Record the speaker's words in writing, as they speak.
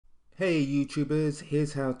Hey YouTubers,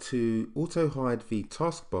 here's how to auto hide the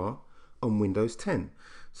taskbar on Windows 10.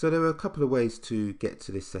 So there are a couple of ways to get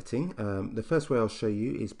to this setting. The first way I'll show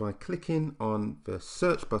you is by clicking on the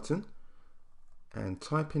search button and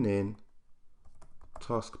typing in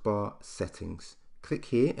taskbar settings. Click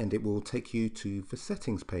here and it will take you to the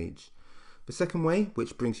settings page. The second way,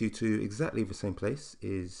 which brings you to exactly the same place,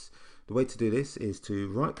 is the way to do this is to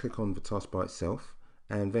right click on the taskbar itself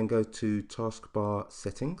and then go to taskbar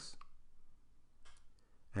settings.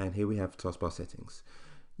 And here we have taskbar settings.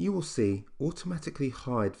 You will see automatically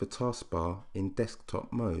hide the taskbar in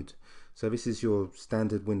desktop mode. So this is your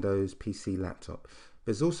standard Windows PC laptop.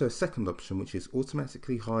 There's also a second option, which is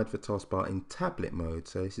automatically hide the taskbar in tablet mode.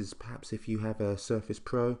 So this is perhaps if you have a Surface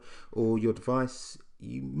Pro or your device,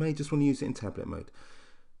 you may just want to use it in tablet mode.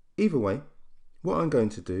 Either way, what I'm going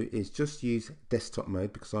to do is just use desktop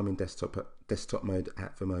mode because I'm in desktop mode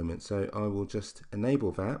at the moment. So I will just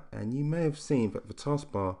enable that, and you may have seen that the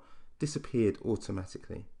taskbar disappeared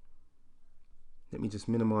automatically. Let me just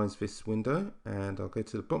minimize this window and I'll go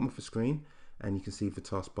to the bottom of the screen and you can see the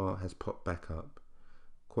taskbar has popped back up.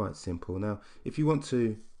 Quite simple. Now if you want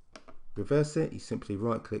to reverse it, you simply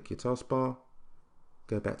right click your taskbar,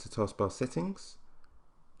 go back to taskbar settings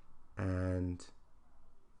and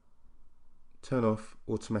turn off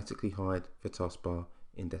automatically hide the taskbar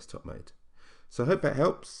in desktop mode. So I hope that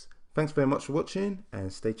helps. Thanks very much for watching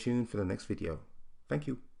and stay tuned for the next video. Thank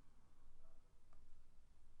you.